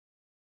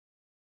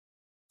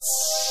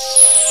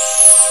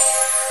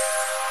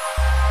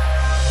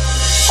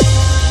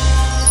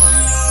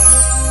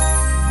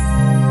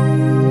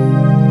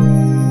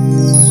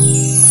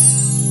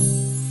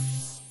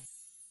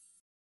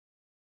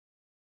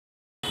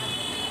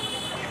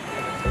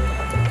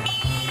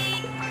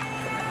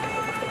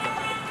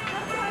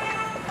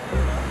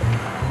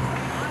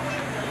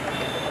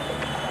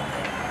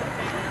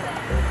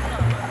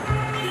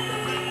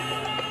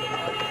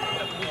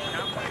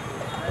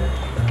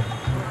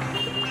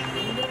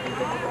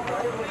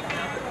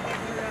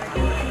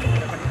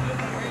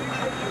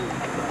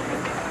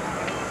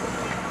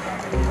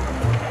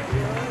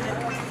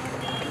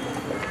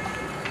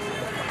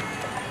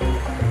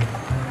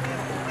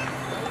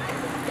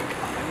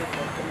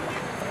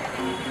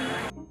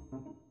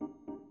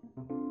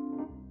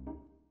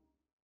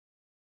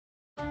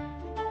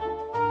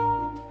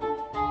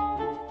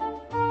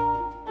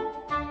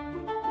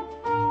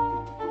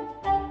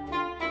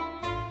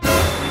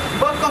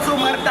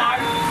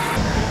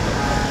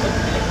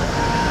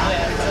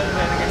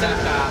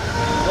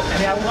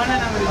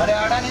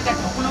त्या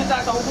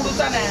ठोकलूचा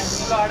चौकुडूचा नाही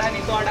तुला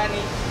अडाणी तो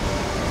अडाणी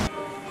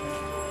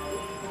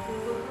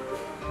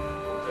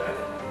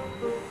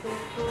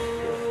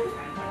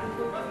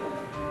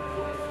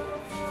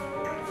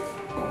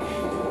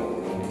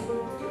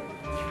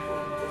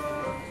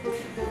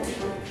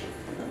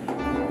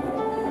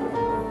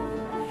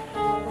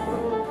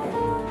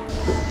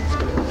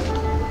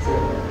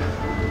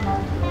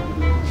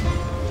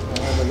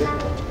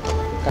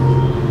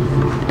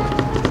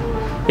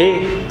ए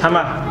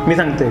थांबा मी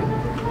सांगते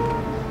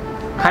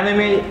खाणे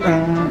मी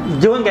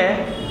जेवण काय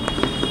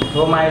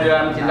हो मायजो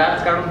आमची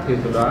लाच काढून ठेव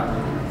तुला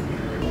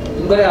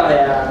बरं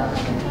गावया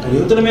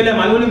येऊ तुला मेल्या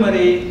मालवणी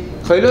मध्ये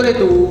खैलो रे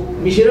तू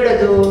मी शिरोड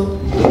येतो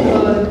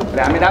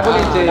आम्ही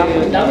दाखवले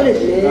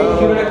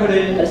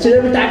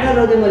टाकणार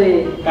नव्हते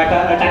मध्ये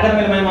टाटा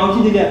मेल्या माझ्या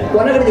मावशी दिल्या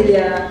कोणाकडे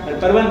दिल्या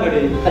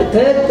परवानकडे अरे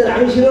थंय तर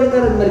आम्ही शिरोड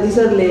करत मला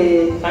दिसरले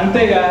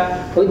सांगताय का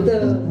होत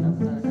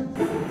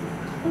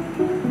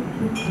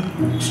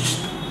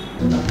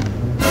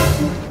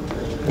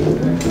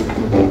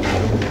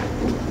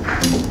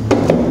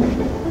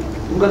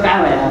तुमका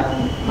काय वया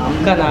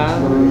आमका ना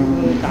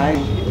काय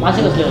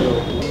मासे कसले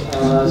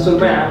होतो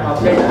सुरमया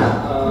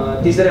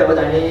पापलेट तिसरे होत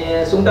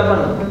आणि सुंगटा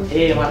पण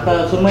हे माका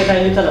सुरमई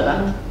काय विचारलं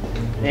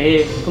का हे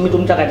तुम्ही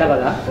तुमच्या काय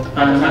बघा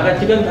मागा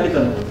चिकन थाली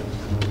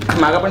कर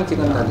मागा पण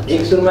चिकन झालं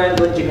एक सुरमई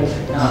आणि 2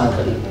 चिकन हां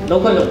तरी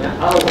लवकर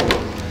लवकर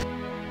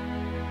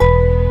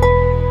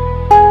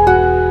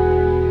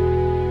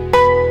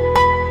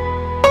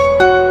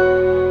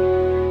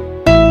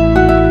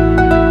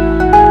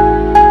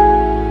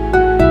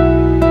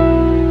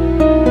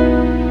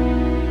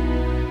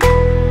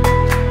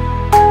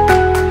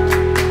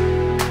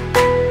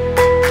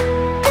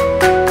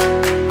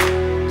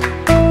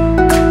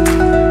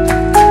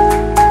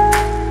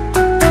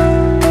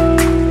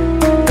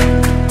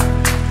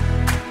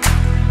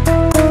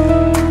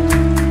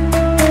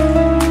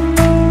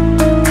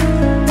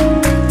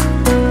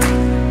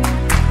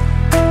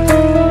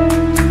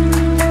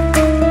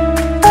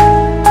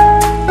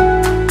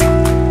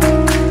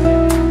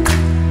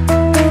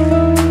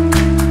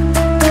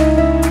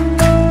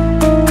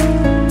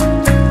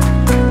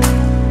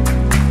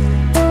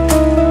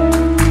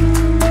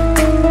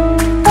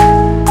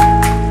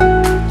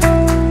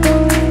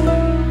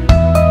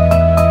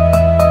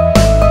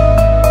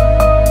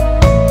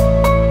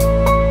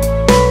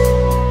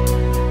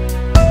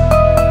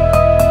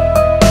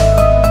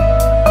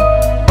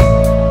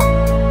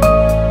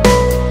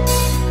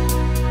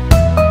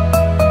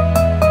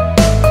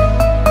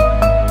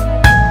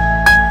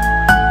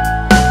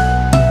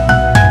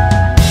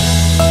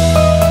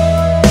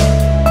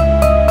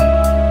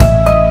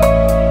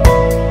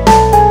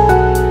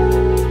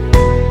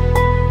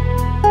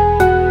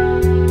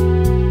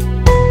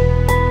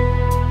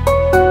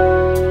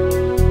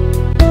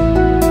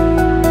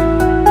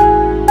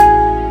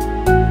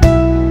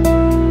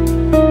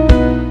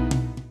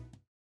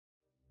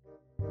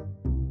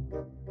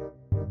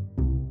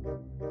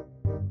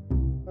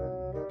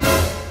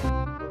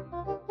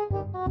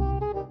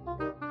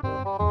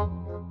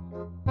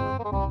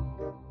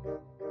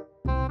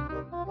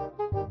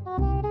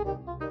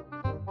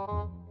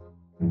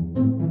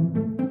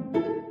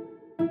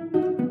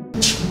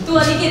तू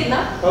अनिकेत ना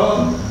हो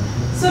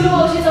सुलू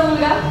मावशीचा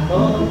मुलगा हो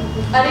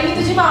अरे मी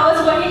तुझी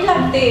मावस बहीण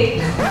लागते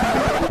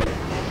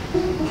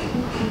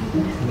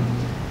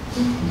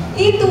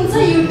तुमचं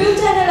YouTube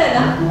चॅनल आहे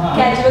ना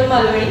कॅज्युअल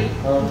मालवणी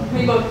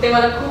मी बघते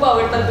मला खूप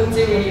आवडतात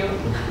तुमचे व्हिडिओ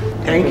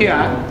थँक्यू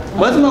हा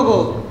बस नको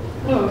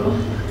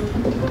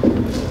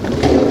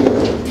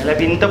याला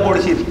भिंत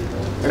पोडशील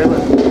अरे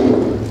बस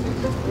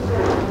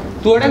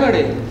तू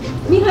अड्याकडे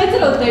मी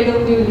खायचं होतंय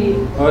डोंबिवली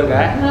होय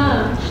काय हा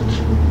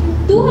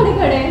तू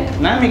कडे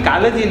ना मी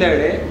कालच येईल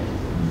अडे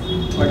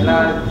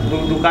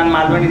म्हटलं दुकान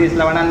मालवणी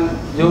दिसला म्हणा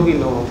जेव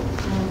गेलो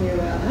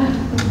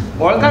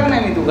ओळखाक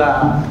नाही मी तुका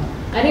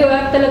अरे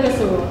ओळखतलं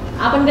कसं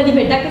आपण कधी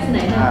भेटाकच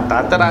नाही ना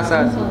आता तर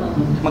असं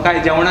मग काय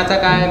जेवणाचा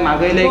काय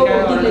मागवलंय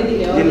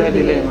काय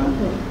दिलंय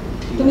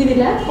तुम्ही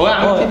दिला हो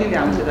आमचे दिले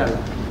आमचे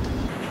झालं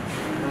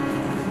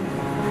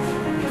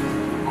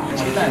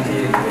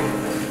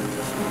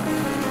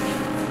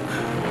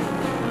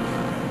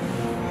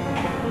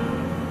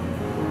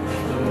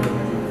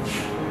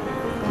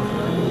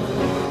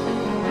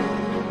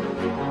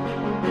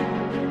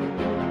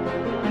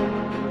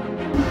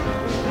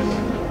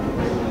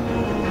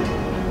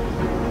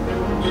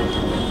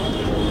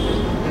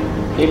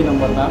एक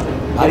नंबर ना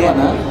भारी आहे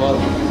ना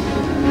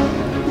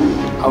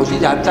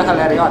औषधी हातचा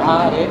खाल्ला रे हा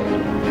रे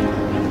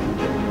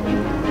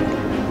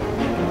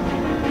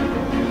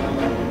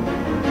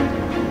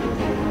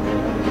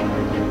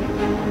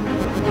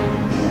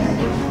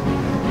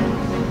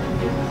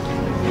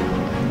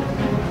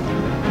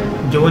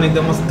जेवण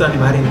एकदम मस्त आणि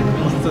भारी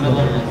मस्त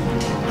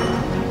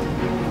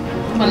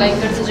मला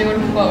इकडचं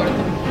जेवण खूप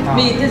आवडतं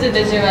मी इथेच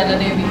येते जेवायला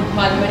नेहमी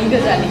मालवणी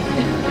गजाली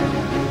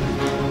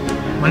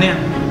म्हणे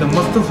एकदम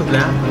मस्त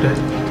सुटल्या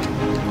हॉटेल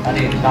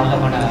अरे चांगलं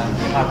म्हणा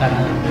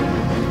खाताना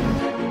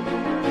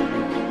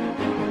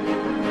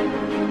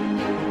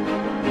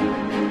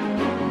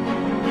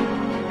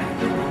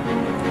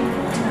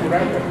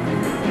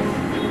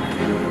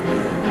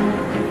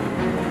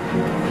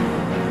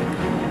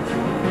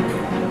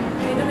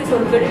तुम्ही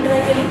सोलकढी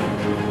ट्राय केली?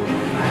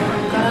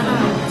 करा ना,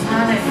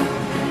 छान आहे.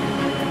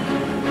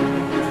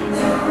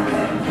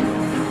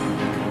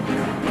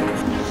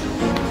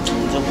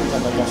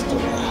 जास्त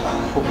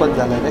खूपच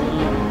झालं रे.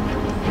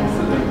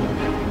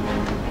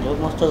 जोक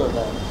मस्तच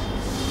होता,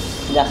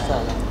 जास्त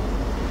आला.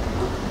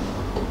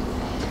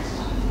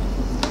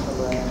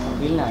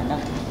 बिल ना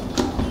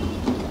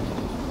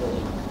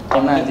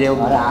जेव.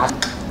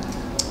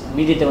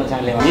 मी तिथे पण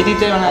चांगले मी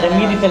तिथे अरे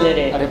मी तिथे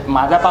रे. अरे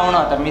माझा पाहुणा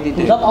होता, मी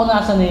तिथे. तुझा पाहुणा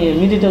असं नाही,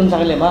 मी तिथे पण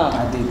चांगले मग.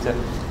 आधीच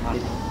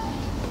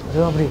अरे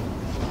बापरे,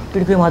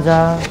 तिकडे माझा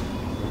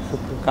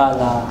का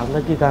आला? आपलं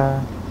की का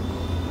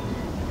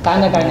काय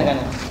नाही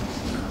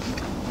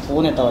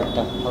फोन येतं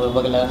वाटतं. हो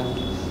बघला.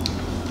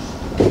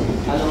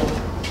 हॅलो.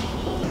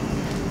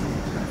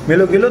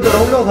 मेलो गेलो तर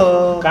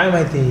राहुलो काय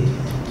माहिती.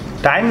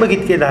 टाइम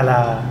बघितके झाला.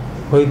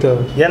 होय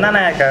तर येणार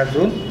नाही का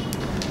अजून?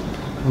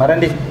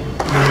 मराठी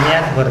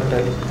भरत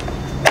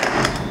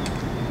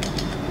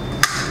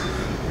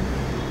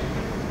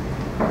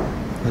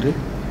अरे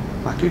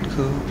पाकिट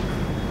ख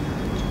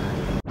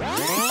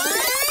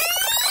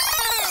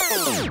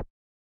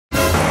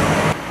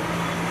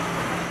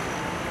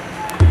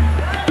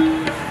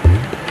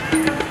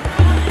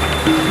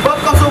बघ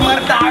कसो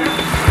मरतात.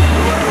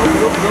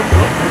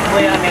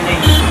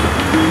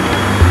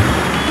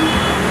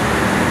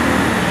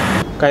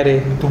 काय रे.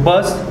 तू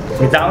बस,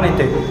 मी जाऊन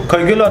येते.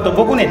 खय गेलो होतो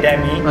बघून येते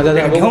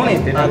आम्ही. घेऊन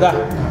येते.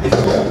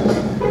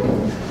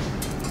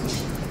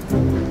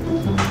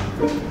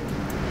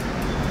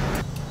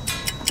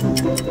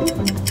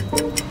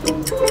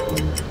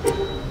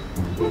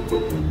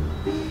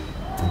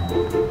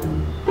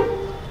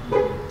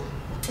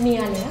 मी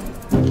आले.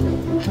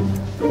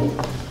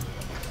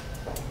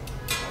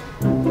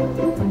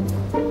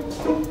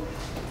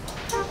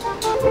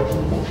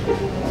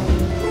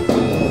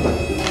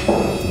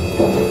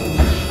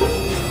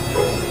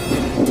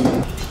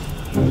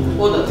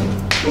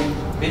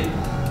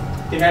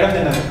 ती मॅडम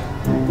देणार.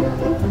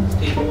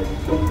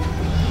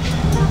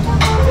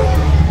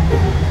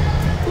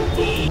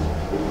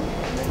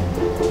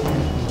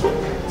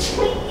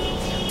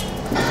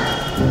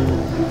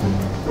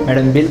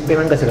 मॅडम बिल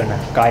पेमेंट कसं करणार?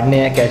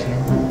 कार्डने या कॅशने?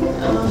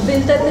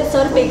 बिल तर ते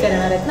सर पे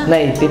करणार आहेत ना?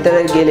 नाही, ते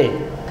तर गेले.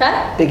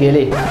 काय? ते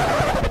गेले.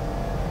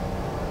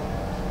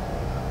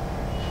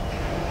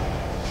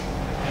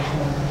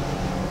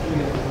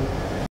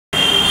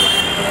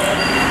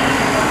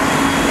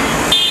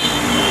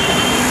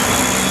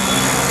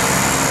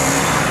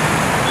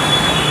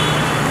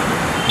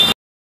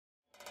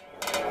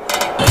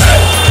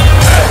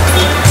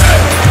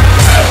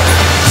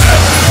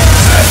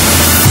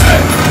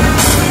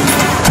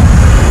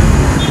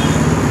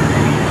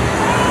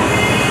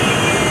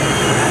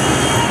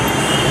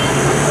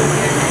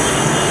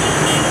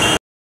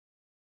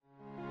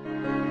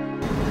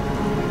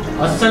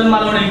 अस्सल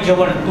मालवणी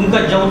जेवण तुमका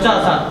जेवचा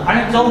असा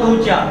आणि चव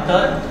घेऊच्या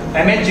तर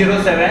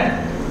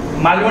MH07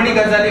 मालवणी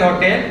गजाली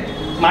हॉटेल,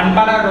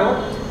 मानपाडा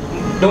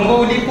रोड,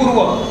 डोंबिवली पूर्व.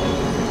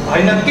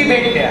 आणि नक्की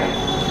भेट द्या.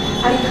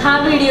 आणि हा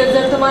व्हिडिओ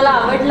जर तुम्हाला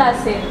आवडला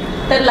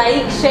असेल तर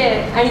लाईक,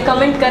 शेअर आणि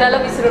कमेंट करायला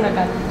विसरू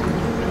नका.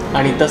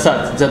 आणि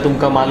तसाच जर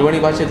तुमका मालवणी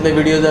भाषेतले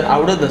व्हिडिओ जर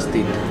आवडत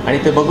असतील आणि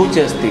ते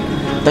बघूचे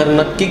असतील तर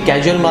नक्की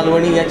कॅज्युअल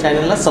मालवणी या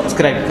चॅनलला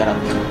सबस्क्राईब करा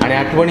आणि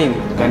आठवणीन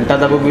घंटा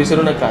दाबूक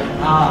विसरू नका.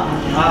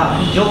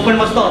 जोक पण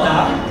मस्त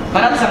होता.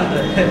 खराब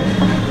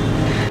सांगतोय.